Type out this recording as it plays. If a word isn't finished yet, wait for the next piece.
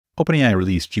OpenAI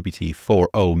released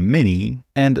GPT-4o Mini,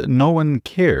 and no one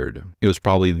cared. It was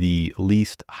probably the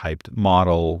least hyped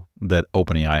model that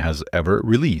OpenAI has ever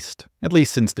released, at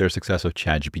least since their success of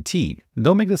ChatGPT.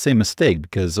 Don't make the same mistake,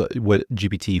 because what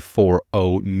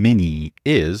GPT-4o Mini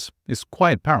is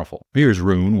quite powerful. Here's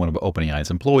Rune, one of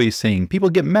OpenAI's employees, saying people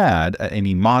get mad at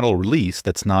any model release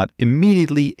that's not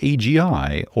immediately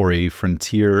AGI or a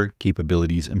frontier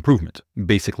capabilities improvement.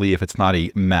 Basically, if it's not a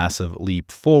massive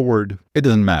leap forward, it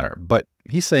doesn't matter. But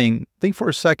he's saying, think for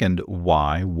a second,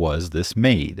 why was this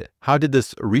made? How did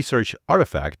this research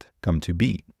artifact come to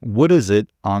be? What is it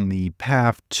on the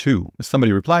path to?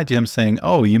 Somebody replied to him saying,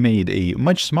 oh, you made a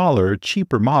much smaller,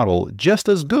 cheaper model just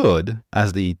as good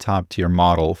as the top tier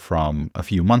model from a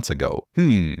few months ago.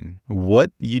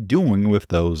 What you doing with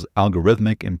those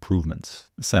algorithmic improvements?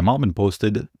 Sam Altman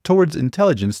posted, towards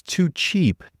intelligence too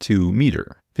cheap to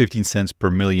meter. 15 cents per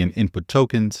million input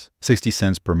tokens, 60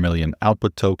 cents per million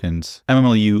output tokens,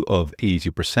 MMLU of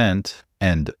 82%,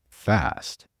 and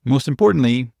fast. Most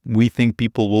importantly, we think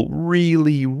people will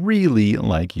really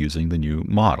like using the new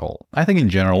model. I think in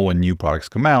general, when new products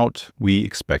come out, we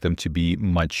expect them to be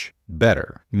much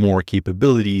better. More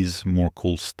capabilities, more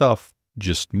cool stuff,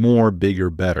 just more, bigger,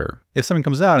 better. If something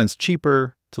comes out and it's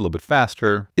cheaper, it's a little bit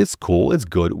faster, it's cool, it's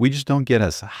good, we just don't get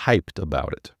as hyped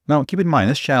about it. Now, keep in mind,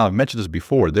 this channel, I've mentioned this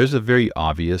before, there's a very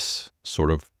obvious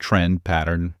sort of trend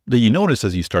pattern that you notice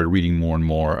as you start reading more and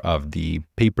more of the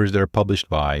papers that are published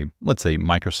by, let's say,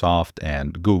 Microsoft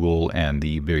and Google and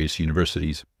the various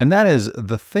universities. And that is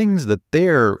the things that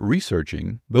they're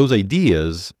researching, those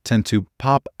ideas tend to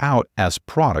pop out as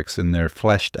products in their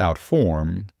fleshed out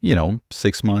form,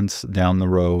 6 months down the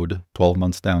road, 12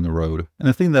 months down the road. And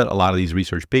the thing that a lot of these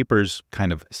research papers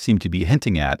kind of seem to be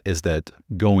hinting at is that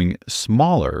going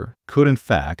smaller could in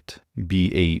fact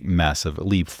be a massive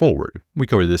leap forward. We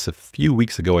covered this a few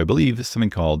weeks ago, I believe, something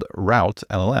called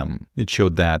RouteLLM. It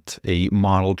showed that a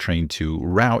model trained to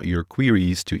route your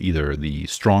queries to either the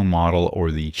strong model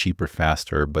or the cheaper,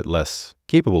 faster, but less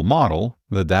capable model,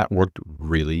 that worked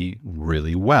really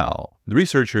well. The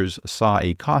researchers saw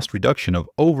a cost reduction of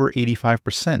over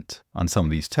 85% on some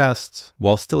of these tests,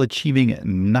 while still achieving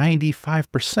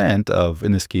 95% of,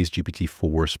 in this case,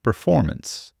 GPT-4's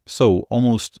performance. So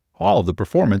almost all of the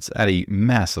performance at a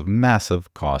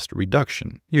massive cost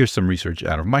reduction. Here's some research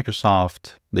out of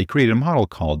Microsoft. They created a model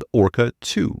called Orca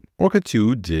 2. Orca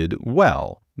 2 did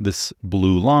well. This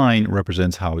blue line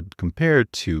represents how it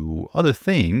compared to other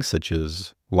things such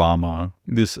as Llama.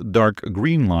 This dark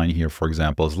green line here, for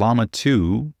example, is Llama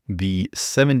 2, the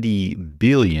 70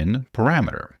 billion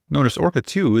parameter. Notice Orca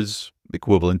 2 is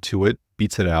equivalent to it,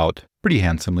 beats it out pretty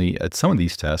handsomely at some of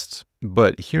these tests.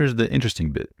 But here's the interesting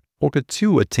bit. Orca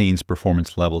 2 attains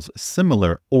performance levels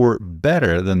similar or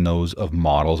better than those of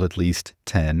models at least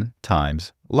 10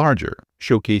 times larger,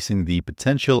 showcasing the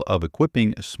potential of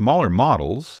equipping smaller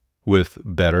models with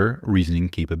better reasoning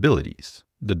capabilities.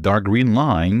 The dark green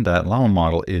line, that Llama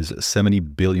model, is 70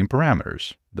 billion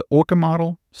parameters. The Orca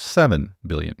model, 7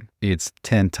 billion. It's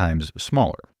 10 times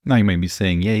smaller. Now you may be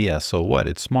saying, yeah, so what?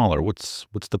 It's smaller. What's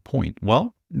the point?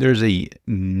 Well, there's a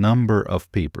number of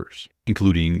papers,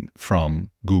 including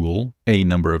from Google, a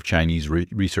number of Chinese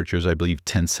researchers, I believe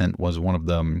Tencent was one of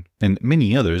them, and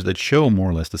many others that show more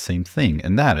or less the same thing,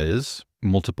 and that is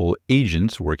multiple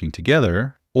agents working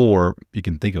together, or you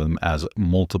can think of them as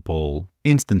multiple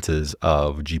instances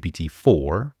of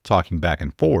GPT-4 talking back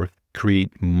and forth,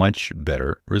 create much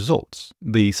better results.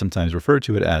 They sometimes refer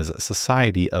to it as a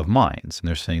society of minds, and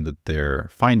they're saying that their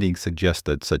findings suggest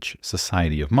that such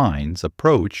society of minds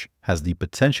approach has the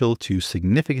potential to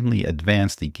significantly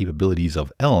advance the capabilities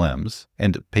of LLMs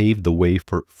and pave the way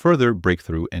for further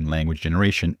breakthrough in language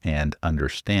generation and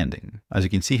understanding. As you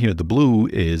can see here, the blue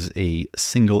is a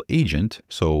single agent,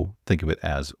 so think of it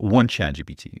as one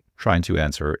ChatGPT trying to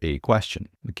answer a question.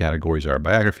 The categories are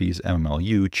biographies,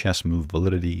 MMLU, chess move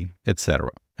validity, etc.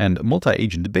 And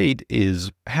multi-agent debate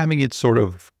is having it sort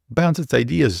of bounce its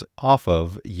ideas off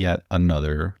of yet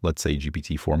another, let's say,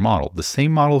 GPT-4 model. The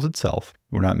same models itself,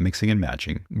 we're not mixing and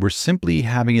matching. We're simply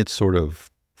having it sort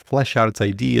of flesh out its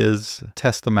ideas,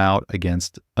 test them out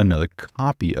against another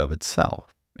copy of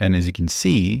itself. And as you can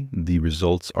see, the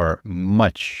results are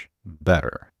much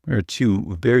better. There are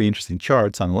two very interesting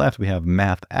charts. On the left, we have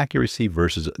math accuracy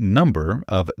versus number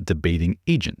of debating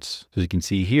agents. So as you can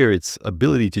see here, its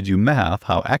ability to do math,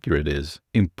 how accurate it is,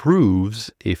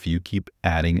 improves if you keep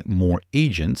adding more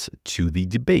agents to the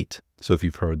debate. So if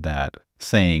you've heard that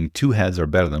saying 2 heads are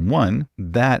better than 1,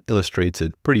 that illustrates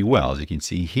it pretty well. As you can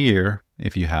see here,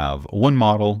 if you have one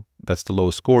model, that's the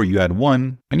lowest score, you add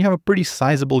 1, and you have a pretty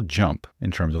sizable jump in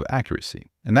terms of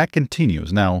accuracy. And that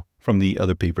continues. Now, from the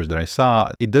other papers that I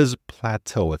saw, it does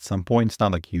plateau at some point. It's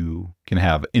not like you can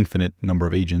have infinite number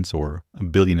of agents or a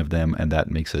billion of them, and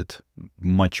that makes it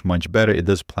much, much better. It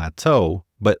does plateau,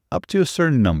 but up to a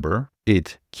certain number,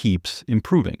 it keeps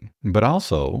improving. But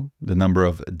also, the number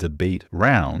of debate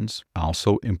rounds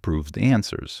also improves the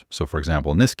answers. So for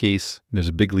example, in this case, there's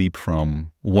a big leap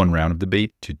from 1 round of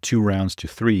debate to 2 rounds to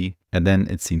 3, and then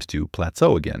it seems to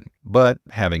plateau again. But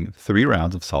having 3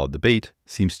 rounds of solid debate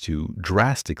seems to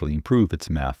drastically improve its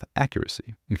math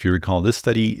accuracy. If you recall this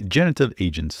study, Generative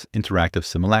Agents, Interactive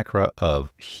Simulacra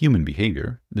of Human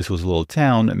Behavior, this was a little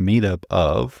town made up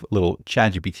of little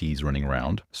ChatGPTs running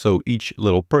around. So each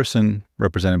little person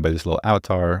represented by this little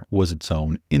avatar was its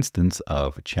own instance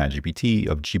of ChatGPT,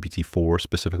 of GPT-4,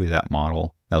 specifically that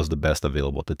model. That was the best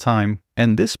available at the time.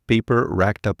 And this paper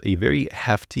racked up a very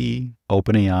hefty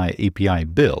OpenAI API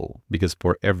bill, because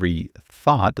for every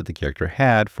thought that the character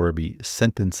had, for every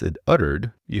sentence it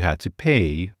uttered, you had to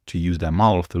pay to use that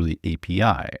model through the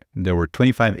API. There were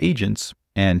 25 agents,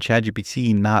 and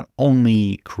ChatGPT not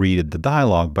only created the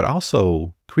dialogue, but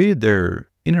also created their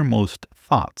innermost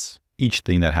thoughts. Each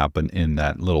thing that happened in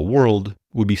that little world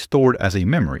would be stored as a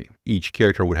memory. Each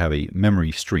character would have a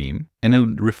memory stream, and it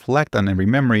would reflect on every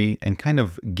memory and kind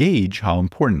of gauge how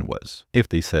important it was. If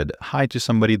they said hi to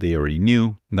somebody they already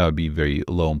knew, that would be very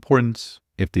low importance.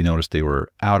 If they noticed they were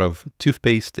out of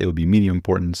toothpaste, it would be medium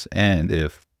importance. And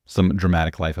if some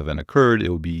dramatic life event occurred, it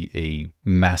would be a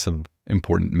massive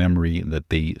important memory that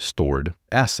they stored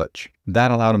as such.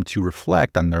 That allowed them to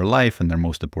reflect on their life and their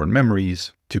most important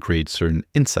memories to create certain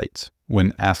insights.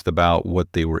 When asked about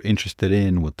what they were interested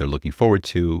in, what they're looking forward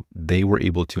to, they were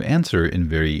able to answer in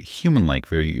very human-like,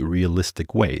 very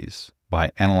realistic ways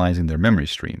by analyzing their memory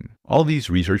stream. All these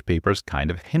research papers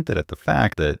kind of hinted at the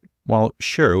fact that, while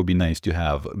sure, it would be nice to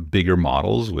have bigger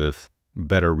models with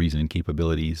better reasoning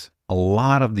capabilities, a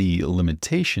lot of the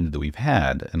limitations that we've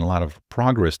had and a lot of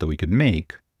progress that we could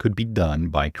make could be done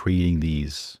by creating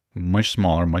these much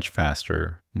smaller, much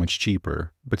faster, much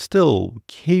cheaper, but still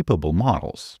capable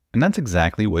models. And that's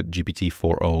exactly what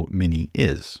GPT-4o Mini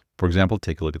is. For example,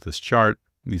 take a look at this chart.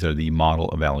 These are the model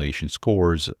evaluation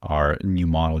scores. Our new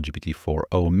model,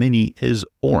 GPT-4o Mini, is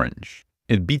orange.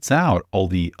 It beats out all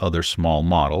the other small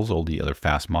models, all the other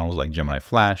fast models like Gemini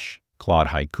Flash, Claude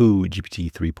Haiku,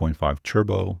 GPT 3.5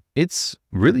 Turbo. It's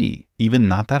really even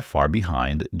not that far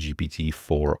behind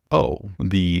GPT-4o.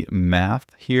 The math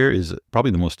here is probably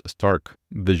the most stark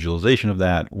visualization of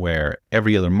that, where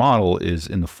every other model is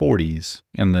in the 40s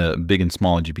and the big and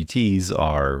small GPTs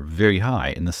are very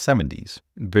high in the 70s,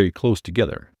 very close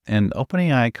together. And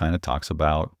OpenAI kind of talks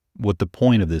about what the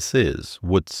point of this is,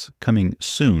 what's coming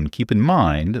soon. Keep in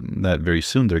mind that very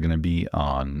soon they're going to be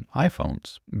on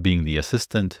iPhones, being the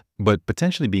assistant, but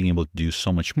potentially being able to do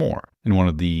so much more. In one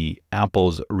of the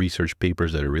Apple's research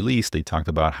papers that are released, they talked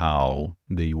about how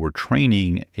they were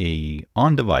training a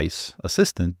on-device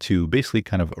assistant to basically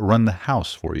kind of run the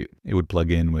house for you. It would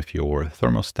plug in with your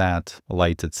thermostat,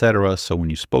 lights, etc. So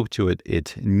when you spoke to it,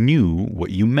 it knew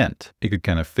what you meant. It could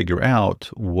kind of figure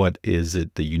out what is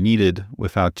it that you needed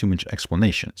without too much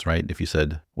explanations, right? If you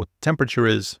said what temperature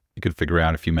is, it could figure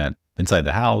out if you meant inside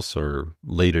the house or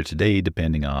later today,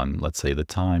 depending on, let's say, the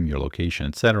time, your location,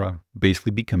 etc.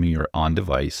 Basically becoming your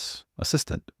on-device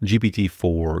assistant.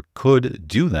 GPT-4 could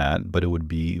do that, but it would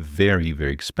be very,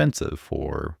 very expensive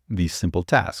for these simple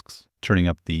tasks. Turning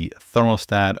up the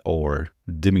thermostat or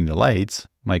dimming the lights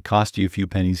might cost you a few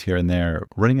pennies here and there,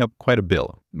 running up quite a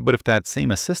bill. But if that same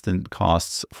assistant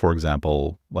costs, for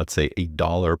example, let's say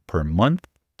 $1 per month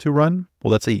to run,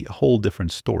 well, that's a whole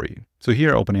different story. So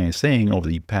here OpenAI is saying over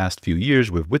the past few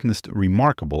years, we've witnessed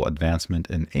remarkable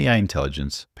advancement in AI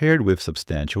intelligence paired with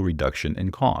substantial reduction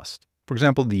in cost. For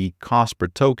example, the cost per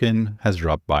token has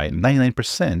dropped by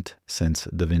 99% since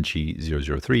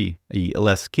DaVinci 003, a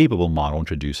less capable model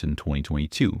introduced in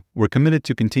 2022. We're committed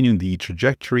to continuing the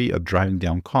trajectory of driving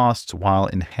down costs while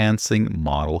enhancing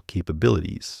model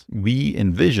capabilities. We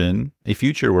envision a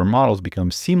future where models become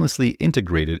seamlessly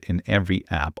integrated in every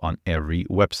app on every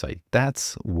website.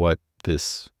 That's what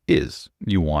this is.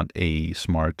 You want a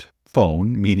smart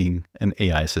phone, meaning an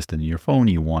AI assistant in your phone.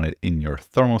 You want it in your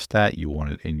thermostat. You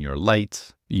want it in your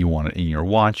lights. You want it in your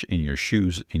watch, in your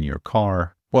shoes, in your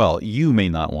car. Well, you may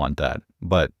not want that,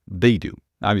 but they do.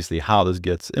 Obviously, how this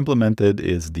gets implemented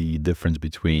is the difference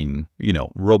between,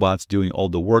 robots doing all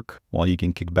the work while you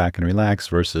can kick back and relax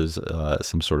versus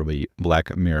some sort of a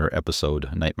Black Mirror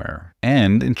episode nightmare.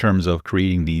 And in terms of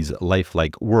creating these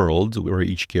lifelike worlds where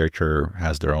each character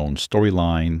has their own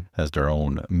storyline, has their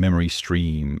own memory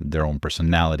stream, their own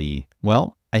personality,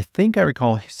 well, I think I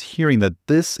recall hearing that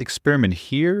this experiment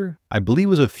here I believe it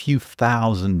was a few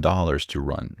 $1,000s to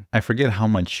run. I forget how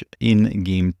much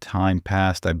in-game time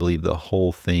passed. I believe the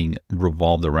whole thing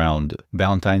revolved around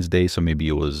Valentine's Day, so maybe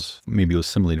it was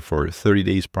simulated for 30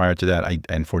 days prior to that. I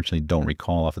unfortunately don't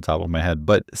recall off the top of my head,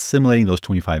 but simulating those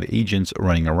 25 agents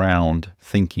running around,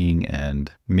 thinking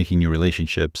and making new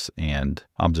relationships and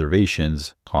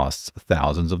observations costs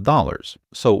thousands of dollars.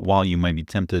 So while you might be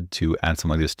tempted to add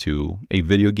something like this to a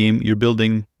video game you're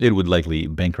building, it would likely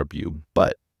bankrupt you.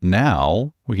 But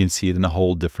now we can see it in a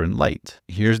whole different light.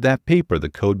 Here's that paper, the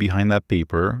code behind that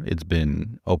paper. It's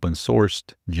been open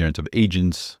sourced, generative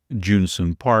agents,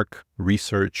 Junsoon Park,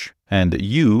 research, and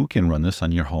you can run this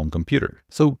on your home computer.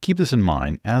 So keep this in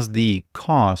mind as the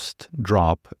costs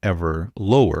drop ever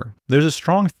lower. There's a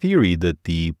strong theory that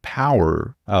the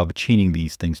power of chaining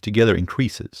these things together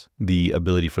increases. The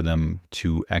ability for them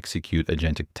to execute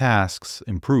agentic tasks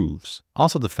improves.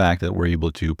 Also, the fact that we're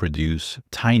able to produce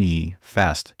tiny,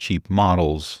 fast, cheap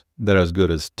models that are as good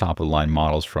as top-of-the-line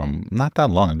models from not that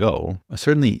long ago, it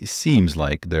certainly seems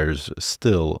like there's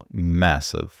still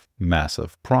massive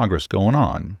progress going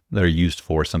on that are used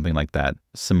for something like that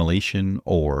simulation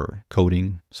or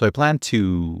coding. So I plan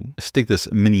to stick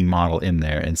this mini model in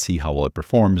there and see how well it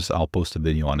performs. I'll post a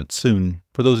video on it soon.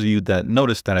 For those of you that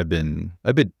noticed that I've been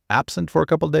a bit absent for a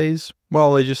couple of days,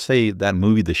 well, I just say that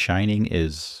movie The Shining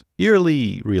is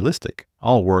eerily realistic.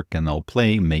 All work and no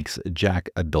play makes Jack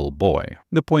a dull boy.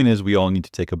 The point is we all need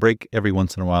to take a break every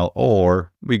once in a while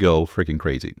or we go freaking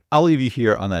crazy. I'll leave you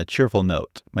here on that cheerful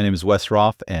note. My name is Wes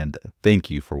Roth and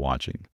thank you for watching.